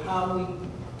about how we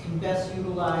can best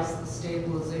utilize the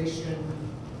stabilization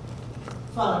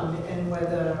fund, and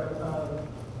whether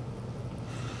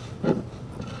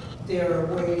there are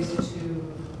ways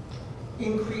to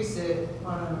increase it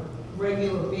on a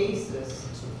regular basis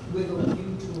with a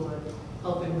view toward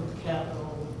helping with the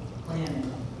capital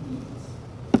planning needs.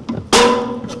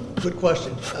 Good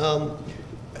question.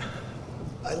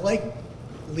 I like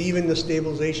leaving the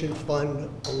stabilization fund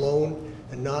alone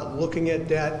and not looking at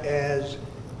that as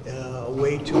a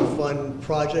way to fund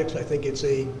projects. I think it's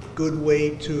a good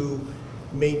way to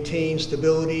maintain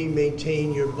stability,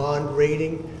 maintain your bond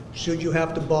rating, should you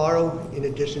have to borrow in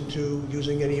addition to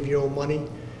using any of your own money.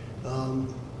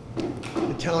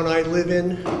 The town I live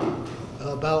in,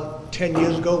 about 10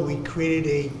 years ago, we created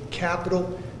a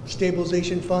capital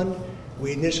stabilization fund.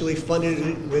 We initially funded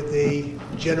it with a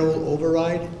general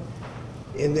override,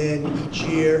 and then each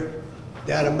year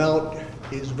that amount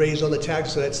is raised on the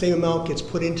tax, so that same amount gets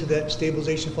put into that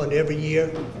stabilization fund every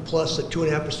year, plus a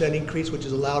 2.5% increase, which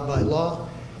is allowed by law.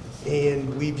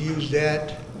 And we've used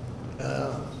that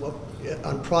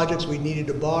on projects we needed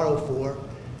to borrow for,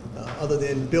 other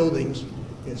than buildings.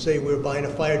 And say we're buying a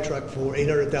fire truck for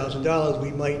 $800,000,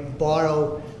 we might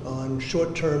borrow on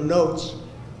short-term notes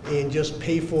and just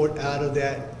pay for it out of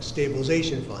that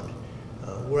stabilization fund.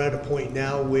 We're at a point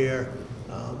now where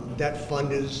that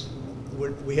fund is,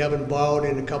 we haven't borrowed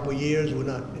in a couple of years. We're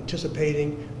not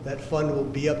anticipating that fund will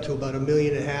be up to about $1.5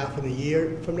 million in a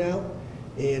year from now.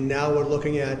 And now we're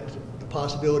looking at the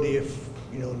possibility if,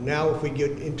 now if we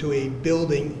get into a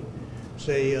building,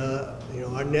 say,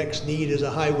 our next need is a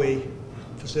highway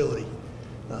facility.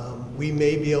 We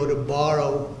may be able to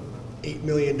borrow $8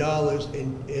 million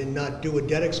and not do a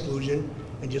debt exclusion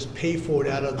and just pay for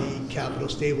it out of the capital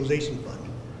stabilization fund.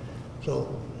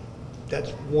 So that's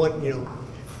one,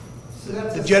 So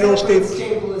that's the general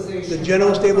stabilization. The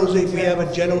general stabilization, we have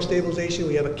a general stabilization,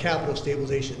 we have a capital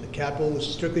stabilization. The capital is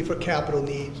strictly for capital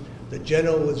needs. The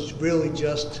general is really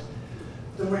just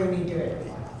the rainy day.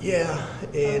 Yeah,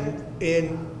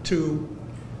 and to,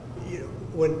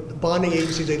 when the bonding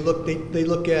agencies, they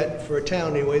look at, for a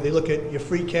town anyway, they look at your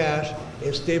free cash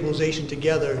and stabilization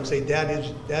together and say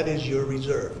that is your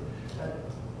reserve.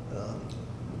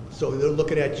 So they're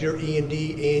looking at your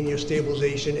E&D and your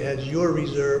stabilization as your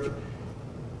reserve,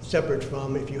 separate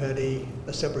from if you had a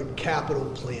separate capital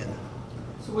plan.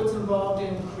 So what's involved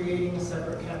in creating a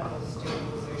separate capital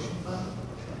stabilization fund?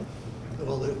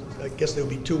 Well, I guess there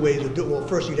would be two ways of doing it. Well,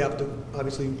 first you'd have to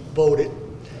obviously vote it.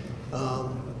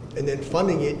 And then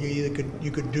funding it, you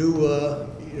could do,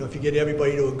 if you get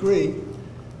everybody to agree,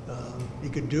 you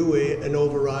could do an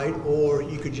override, or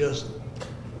you could just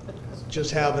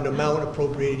have an amount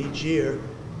appropriated each year.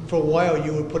 For a while,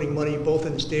 you were putting money both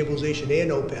in stabilization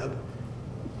and OPEB.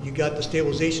 You got the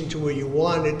stabilization to where you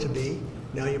wanted it to be.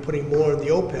 Now you're putting more in the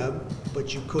OPEB,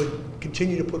 but you could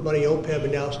continue to put money in OPEB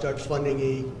and now start funding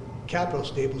a capital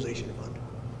stabilization fund.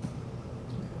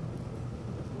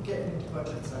 We're getting into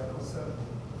budget cycle, so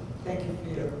thank you for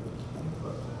your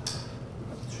input.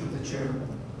 Through the chairman.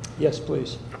 Yes,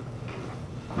 please.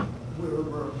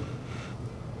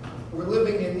 We're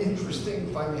living in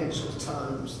interesting financial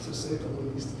times, to say the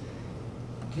least.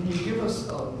 Can you give us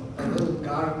a little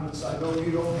guidance? I know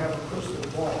you don't have a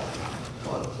crystal ball,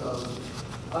 but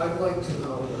I'd like to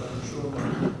know, and I'm sure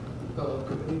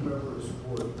committee members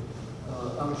would.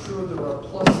 I'm sure there are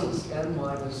pluses and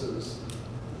minuses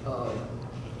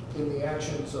in the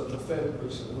actions of the Fed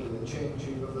recently, the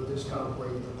changing of the discount rate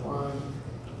to prime,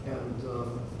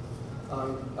 and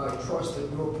I trust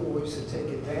that your boys to take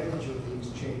advantage of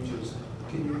these changes.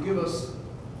 Can you give us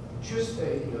just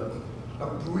a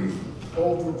brief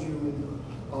overview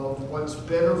of what's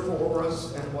better for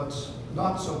us and what's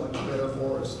not so much better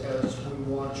for us as we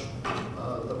watch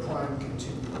the prime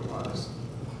continue to rise?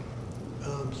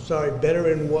 Sorry,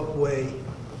 better in what way?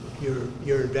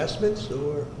 Your investments,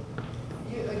 or?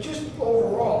 Yeah, just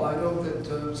overall, I know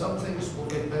that some things will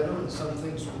get better and some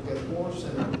things will get worse,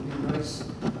 and it would be nice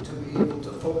to be able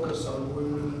to focus on where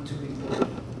we need to be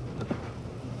looking.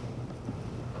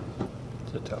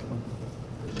 It's a tough one.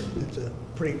 It's a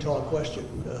pretty tall question.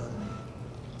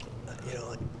 You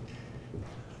know,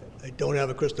 I don't have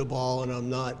a crystal ball, and I'm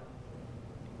not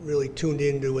really tuned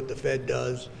into what the Fed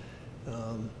does.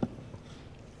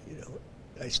 You know,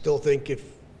 I still think if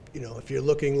you're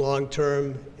looking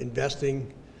long-term,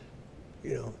 investing,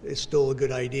 you know, it's still a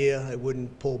good idea. I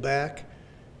wouldn't pull back.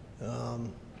 You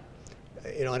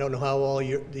know, I don't know how all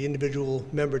the individual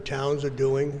member towns are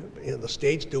doing. You know, the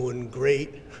state's doing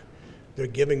great. They're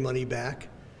giving money back.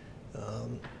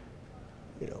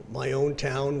 You know, my own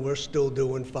town, we're still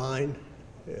doing fine.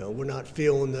 You know, we're not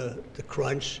feeling the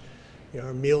crunch. You know,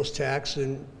 our meals tax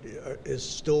is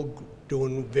still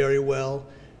doing very well.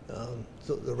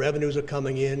 So the revenues are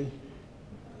coming in.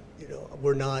 You know,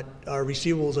 our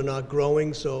receivables are not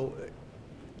growing. So,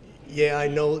 yeah, I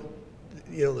know,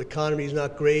 you know, the economy is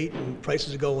not great and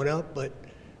prices are going up, but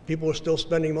people are still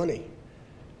spending money.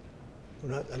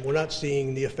 We're not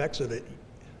seeing the effects of it.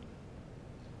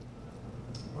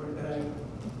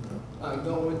 I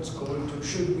know it's going to,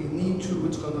 should we need to,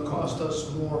 it's going to cost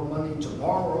us more money to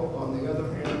borrow. On the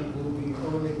other hand, we'll be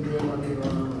earning more money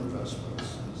on our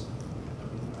investments.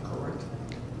 Correct?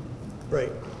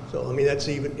 Right. So, I mean, that's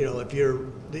even, you know, if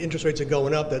the interest rates are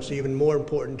going up, that's even more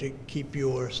important to keep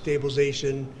your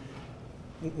stabilization,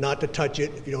 not to touch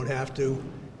it if you don't have to,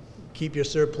 keep your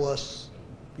surplus,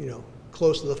 you know,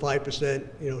 close to the 5%,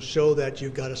 you know, show that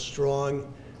you've got a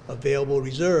strong available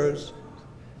reserves,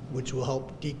 which will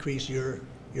help decrease your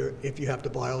if you have to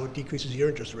borrow, it decreases your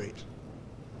interest rates.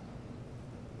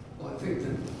 Well, I think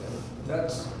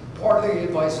that's part of the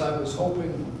advice I was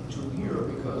hoping to hear,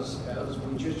 because as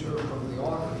we just heard from the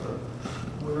auditor,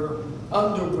 we're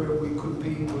under where we could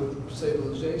be with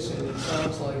stabilization. It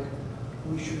sounds like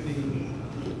we should be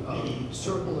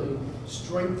certainly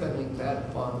strengthening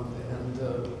that fund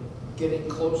and getting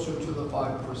closer to the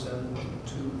 5%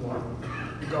 to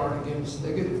guard against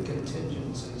negative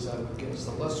contingencies, I would guess.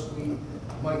 The less we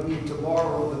might need to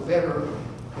borrow, the better,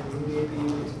 and we may be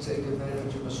able to take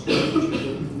advantage of a strategy that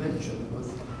you mentioned with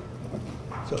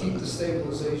keep the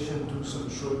stabilization, do some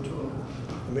short-term.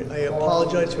 I mean, I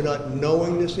apologize for not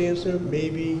knowing this answer.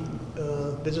 Maybe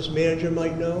business manager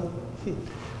might know.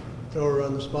 Throw her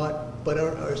on the spot. But I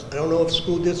don't know if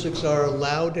school districts are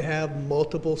allowed to have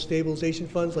multiple stabilization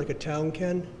funds like a town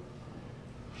can.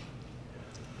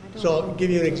 So I'll give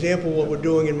you an example of what we're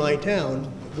doing in my town.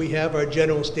 We have our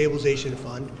general stabilization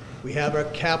fund. We have our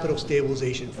capital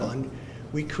stabilization fund.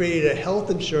 We created a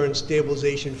health insurance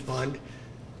stabilization fund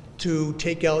to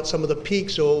take out some of the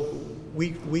peaks. So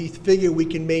we figure we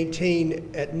can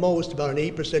maintain at most about an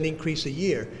 8% increase a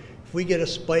year. If we get a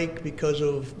spike because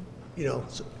of, you know,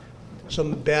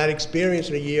 some bad experience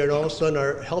in a year, and all of a sudden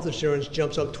our health insurance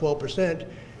jumps up 12%,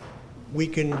 we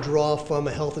can draw from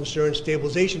a health insurance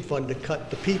stabilization fund to cut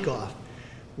the peak off.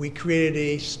 We created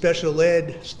a special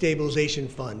ed stabilization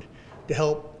fund to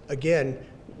help, again,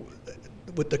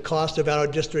 with the cost of our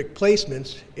district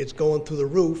placements, it's going through the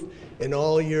roof, and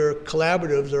all your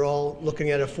collaboratives are all looking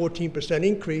at a 14%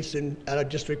 increase in our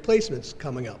district placements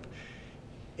coming up.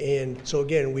 And so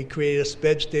again, we created a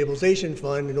sped stabilization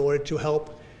fund in order to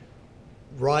help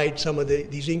ride some of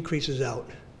these increases out.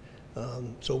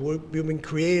 So we've been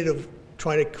creative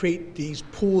trying to create these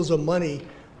pools of money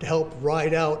to help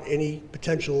ride out any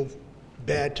potential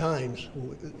bad times,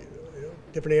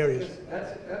 different areas.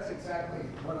 That's exactly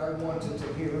what I wanted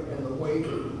to hear, and the way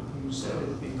that you said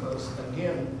it, because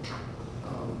again,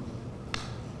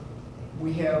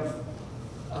 we have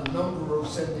a number of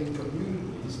sending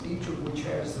communities, each of which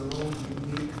has their own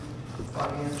unique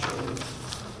financial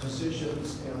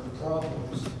positions and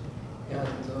problems. And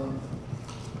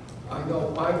I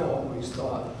know I've always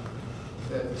thought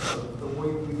that the way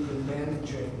we've been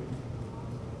managing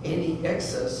any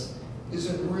excess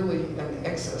isn't really an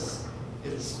excess.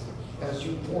 It's, as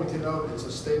you pointed out, it's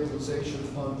a stabilization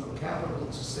fund for capital,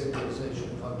 it's a stabilization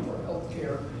fund for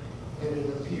healthcare, and it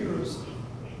appears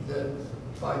that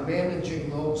by managing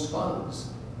those funds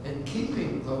and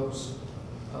keeping those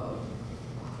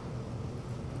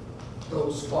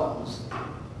funds,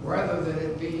 rather than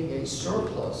it being a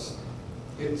surplus,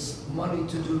 it's money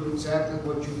to do exactly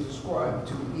what you described,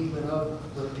 to even out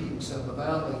the peaks and the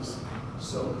valleys,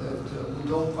 so that we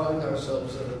don't find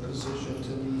ourselves in a position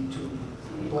to need to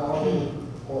borrow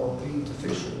or be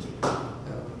deficient.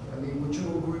 I mean, would you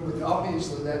agree with,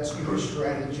 obviously that's your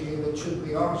strategy and it should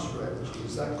be our strategy,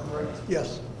 is that correct?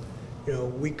 Yes. You know,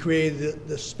 we created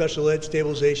the special ed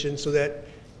stabilization so that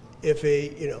if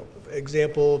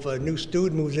example, if a new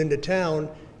student moves into town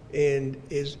and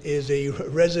is a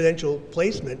residential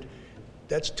placement,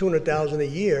 that's $200,000 a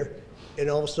year, and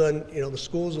all of a sudden, the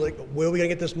school's like, where are we gonna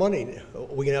get this money? Are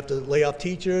we gonna have to lay off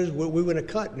teachers? We're gonna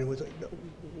cut, and it was like,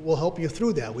 we'll help you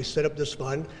through that. We set up this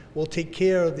fund. We'll take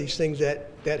care of these things that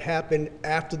happen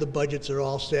after the budgets are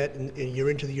all set and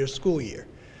you're into your school year.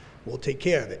 We'll take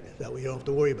care of it. That way you don't have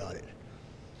to worry about it.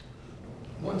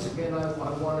 Once again, I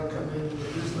want to commend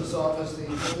the business office, the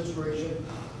administration,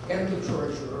 and the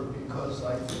treasurer, because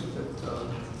I think that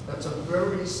that's a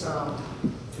very sound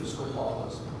fiscal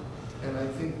policy. And I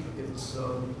think it's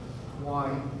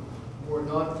why we're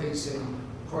not facing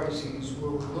crises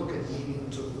where we look at needing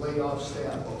to lay off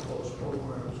staff or close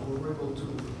programs. We're able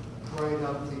to grind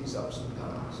out these ups and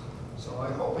downs. So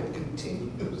I hope it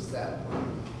continues that way.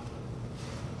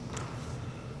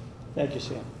 Thank you,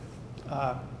 Sam.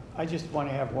 I just want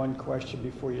to have one question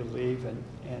before you leave,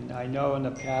 and I know in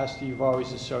the past you've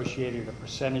always associated a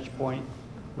percentage point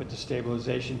with the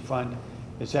stabilization fund.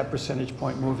 Is that percentage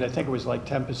point moved? I think it was like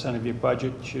 10% of your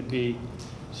budget should be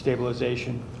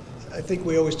stabilization. I think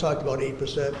we always talked about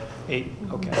 8%. 8,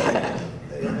 okay.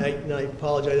 And I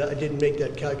apologize, I didn't make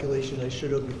that calculation. I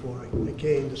should have before I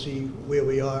came to see where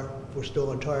we are, if we're still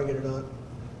on target or not.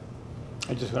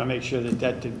 I just want to make sure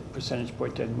that percentage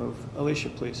point didn't move. Alicia,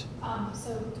 please.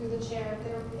 So through the chair,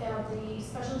 the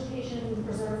Special Education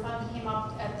Reserve Fund came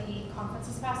up at the conference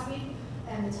this past week,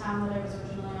 and the town that I was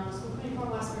originally on, School Committee for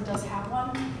Westford, does have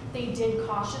one. They did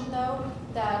caution, though,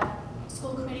 that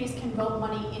school committees can vote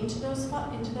money into those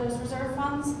reserve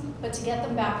funds, but to get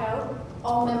them back out,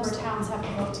 all member towns have to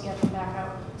vote to get them back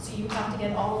out. So you have to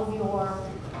get all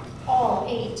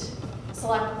 8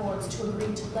 select boards to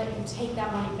agree to let you take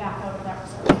that money back out of that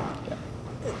reserve fund.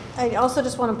 I also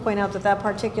just want to point out that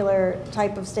particular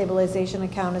type of stabilization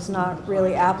account is not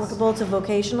really applicable to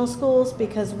vocational schools,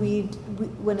 because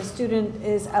when a student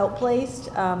is outplaced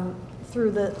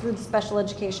through the special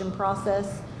education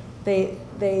process, they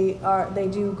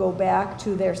do go back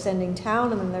to their sending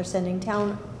town, and then their sending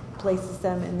town places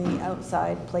them in the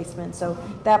outside placement. So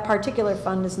that particular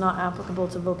fund is not applicable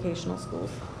to vocational schools.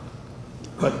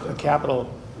 But a capital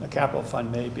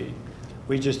fund may be.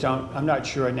 We just don't, I'm not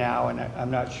sure now, and I'm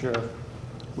not sure if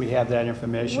we have that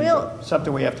information.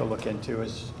 Something we have to look into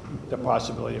is the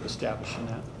possibility of establishing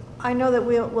that. I know that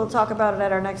we'll talk about it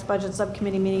at our next budget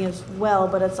subcommittee meeting as well,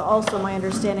 but it's also my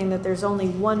understanding that there's only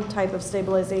one type of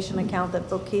stabilization account that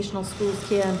vocational schools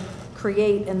can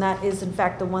create, and that is in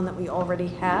fact the one that we already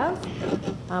have.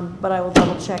 But I will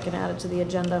double check and add it to the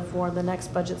agenda for the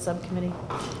next budget subcommittee.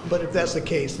 But if that's the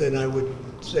case, then I would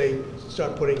say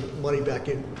start putting money back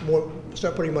in,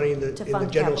 start putting money in the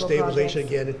general stabilization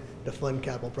projects again to fund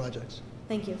capital projects.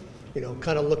 Thank you.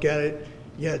 Kind of look at it.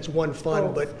 Yeah, it's one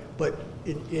fund, but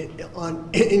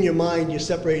in your mind, you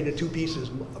separate it into 2 pieces.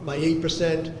 My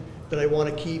 8% that I want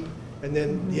to keep, and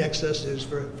then the excess is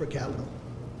for capital.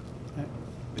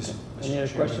 Any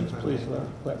other questions, please?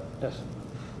 Yes.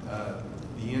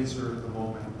 The answer at the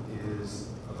moment is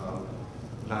about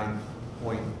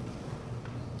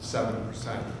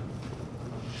 9.7%.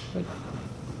 Good.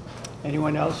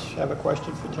 Anyone else have a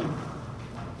question for Tim?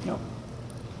 No.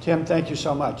 Tim, thank you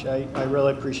so much. I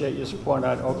really appreciate your support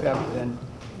on OPEB and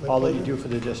all that you do for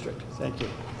the district. Thank you.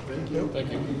 Thank you.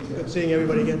 Thank you. Good seeing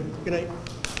everybody again. Good night.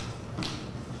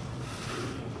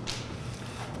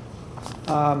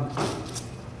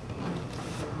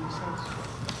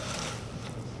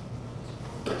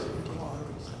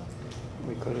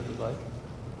 We could if you'd like.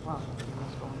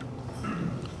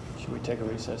 Should we take a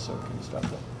recess so we can stop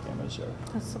the cameras? Or?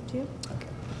 That's up to you. Okay.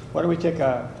 Why don't we take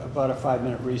about a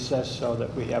 5-minute recess so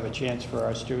that we have a chance for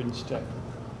our students to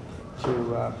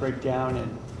break down,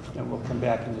 and then we'll come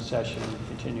back into session and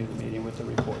continue the meeting with the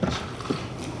reports.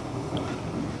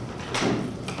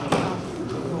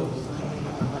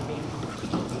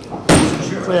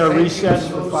 Declare a recess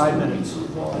for 5 minutes.